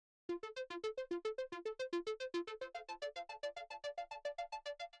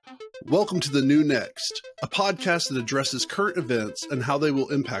Welcome to The New Next, a podcast that addresses current events and how they will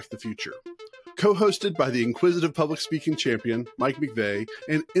impact the future. Co-hosted by the inquisitive public speaking champion, Mike McVeigh,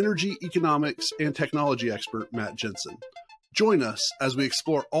 and energy, economics, and technology expert, Matt Jensen. Join us as we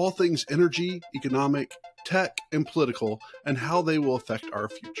explore all things energy, economic, tech, and political, and how they will affect our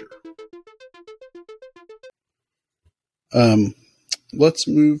future. Let's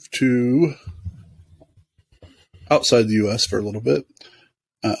move to outside the U.S. for a little bit.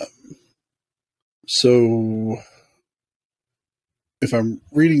 So, if I'm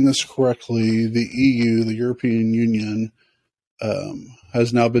reading this correctly, the EU, the European Union,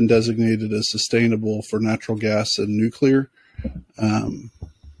 has now been designated as sustainable for natural gas and nuclear.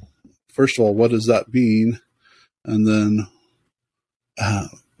 First of all, what does that mean? And then,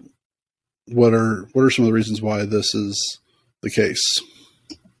 what are some of the reasons why this is the case?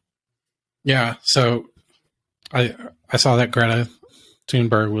 Yeah, so I saw that Greta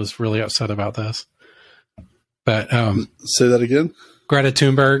Thunberg was really upset about this. But say that again. Greta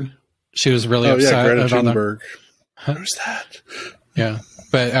Thunberg, she was really upset. Yeah, Greta about Thunberg. Who's that? Yeah,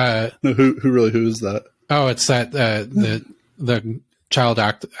 but no, who is that? Oh, it's that the child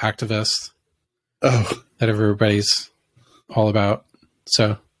activist. Oh, that everybody's all about.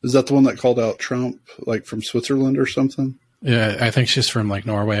 So is that the one that called out Trump, like from Switzerland or something? Yeah, I think she's from like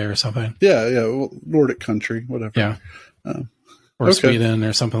Norway or something. Yeah, well, Nordic country, whatever. Yeah, or Sweden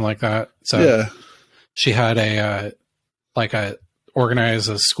or something like that. So yeah. She had organize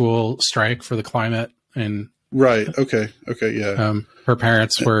a school strike for the climate, and right. Okay. Yeah. Her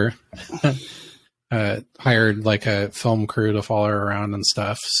parents were hired like a film crew to follow her around and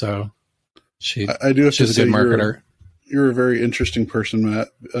stuff. So I do have she's to a good say marketer. You're a very interesting person, Matt,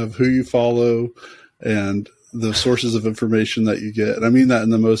 of who you follow and the sources of information that you get. And I mean that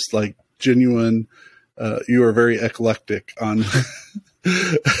in the most like genuine. You are very eclectic on.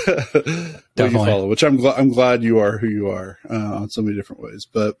 what you follow, which I'm glad you are who you are on so many different ways.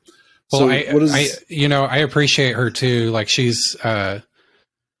 But well, I appreciate her too. Like she's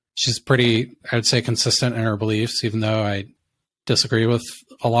pretty, I'd say, consistent in her beliefs, even though I disagree with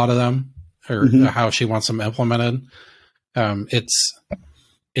a lot of them or how she wants them implemented. It's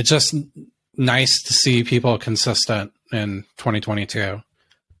just nice to see people consistent in 2022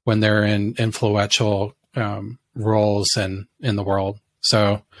 when they're in influential roles in the world.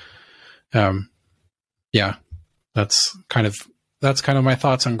 So, yeah, that's kind of my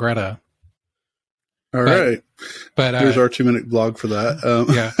thoughts on Greta. All right. But here's our 2-minute blog for that.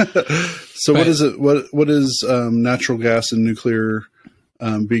 Yeah. So what is it? What is natural gas and nuclear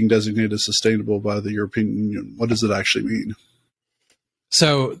being designated as sustainable by the European Union? What does it actually mean?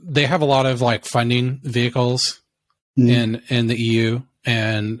 So they have a lot of like funding vehicles in the EU,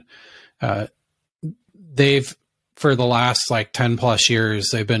 and they've, for the last like 10 plus years,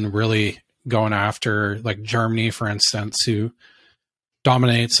 they've been really going after, like Germany, for instance, who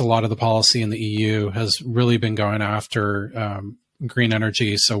dominates a lot of the policy in the EU, has really been going after green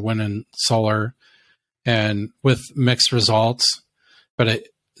energy, so wind and solar, and with mixed results. But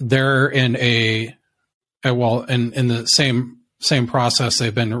they're in in the same process,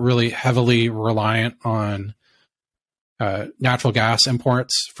 they've been really heavily reliant on natural gas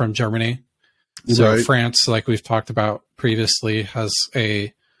imports from Germany. So right. France, like we've talked about previously, has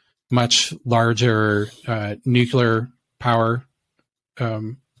a much larger nuclear power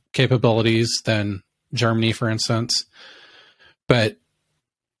capabilities than Germany, for instance. But,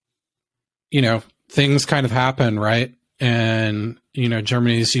 things kind of happen, right? And,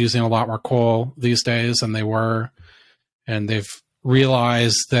 Germany's using a lot more coal these days than they were. And they've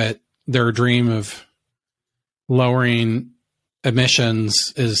realized that their dream of lowering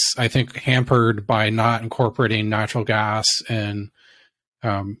emissions is, I think, hampered by not incorporating natural gas and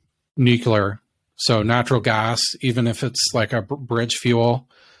nuclear. So natural gas, even if it's like a bridge fuel,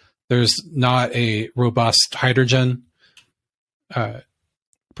 there's not a robust hydrogen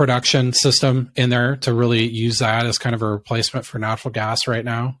production system in there to really use that as kind of a replacement for natural gas right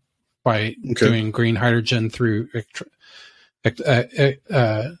now by doing green hydrogen through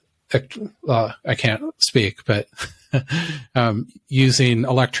I can't speak, but using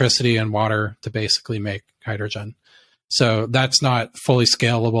electricity and water to basically make hydrogen. So that's not fully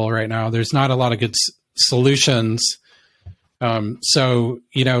scalable right now. There's not a lot of good solutions. So,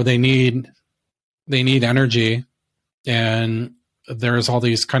 they need energy, and there's all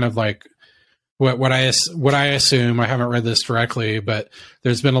these kind of like what I assume, I haven't read this directly, but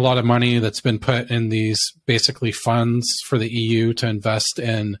there's been a lot of money that's been put in these basically funds for the EU to invest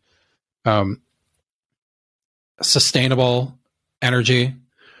in sustainable energy,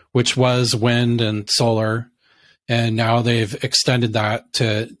 which was wind and solar. And now they've extended that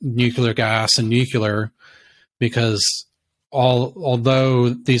to nuclear gas and nuclear, because although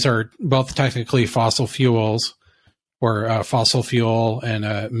these are both technically fossil fuels, or fossil fuel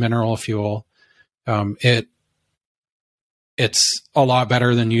and mineral fuel, it's a lot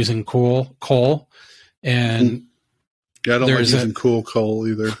better than using coal. And I don't like using coal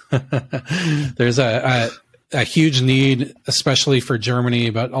either. There's a huge need, especially for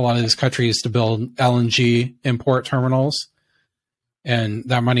Germany, but a lot of these countries, to build LNG import terminals. And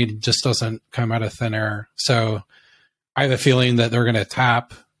that money just doesn't come out of thin air. So I have a feeling that they're going to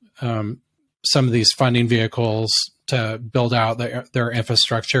tap some of these funding vehicles to build out their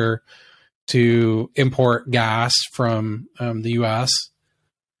infrastructure to import gas from the U.S.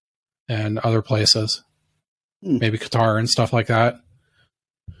 and other places, maybe Qatar and stuff like that.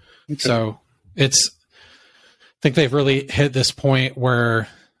 Okay. So I think they've really hit this point where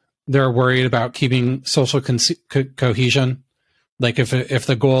they're worried about keeping social cohesion. Like if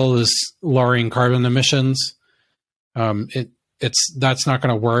the goal is lowering carbon emissions, that's not going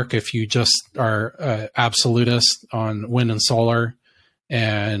to work if you just are absolutist on wind and solar,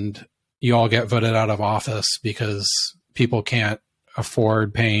 and you all get voted out of office because people can't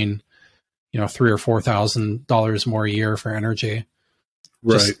afford paying, $3,000 or $4,000 more a year for energy,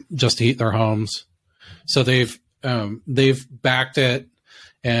 right? Just to heat their homes. So they've backed it,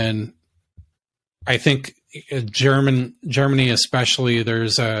 and I think Germany especially,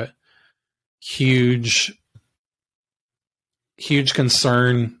 there's a huge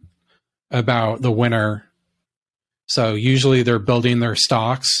concern about the winter. So usually they're building their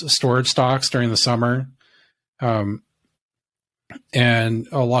storage stocks during the summer. And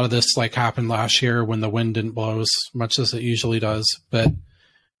a lot of this happened last year when the wind didn't blow as much as it usually does. But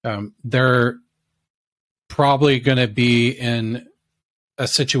they're probably going to be in a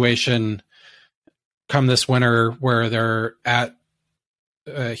situation come this winter where they're at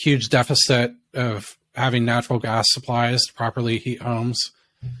a huge deficit of having natural gas supplies to properly heat homes.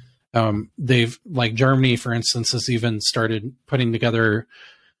 They've, Germany, for instance, has even started putting together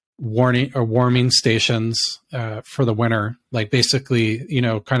warming stations for the winter. Basically,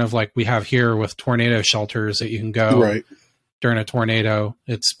 kind of like we have here with tornado shelters that you can go during a tornado.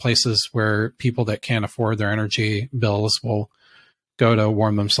 It's places where people that can't afford their energy bills will go to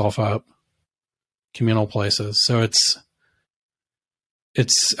warm themselves up. Communal places. So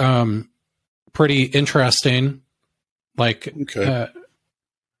it's pretty interesting. I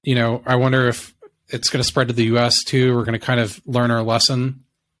wonder if it's going to spread to the U.S. too. We're going to kind of learn our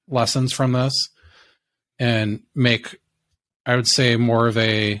lessons from this and make, I would say, more of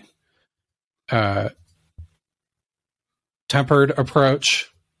a tempered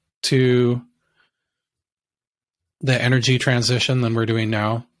approach to the energy transition than we're doing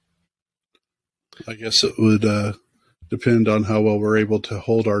now. I guess it would depend on how well we're able to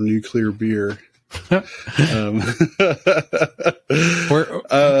hold our nuclear beer.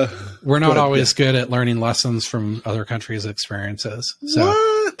 We're not always good at learning lessons from other countries' experiences. So.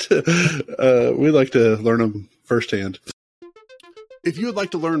 What? We like to learn them firsthand. If you would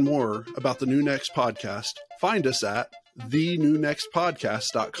like to learn more about the New Next podcast, find us at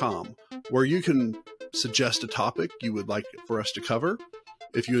thenewnextpodcast.com, where you can suggest a topic you would like for us to cover.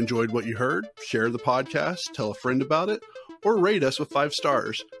 If you enjoyed what you heard, share the podcast, tell a friend about it, or rate us with 5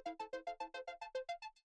 stars.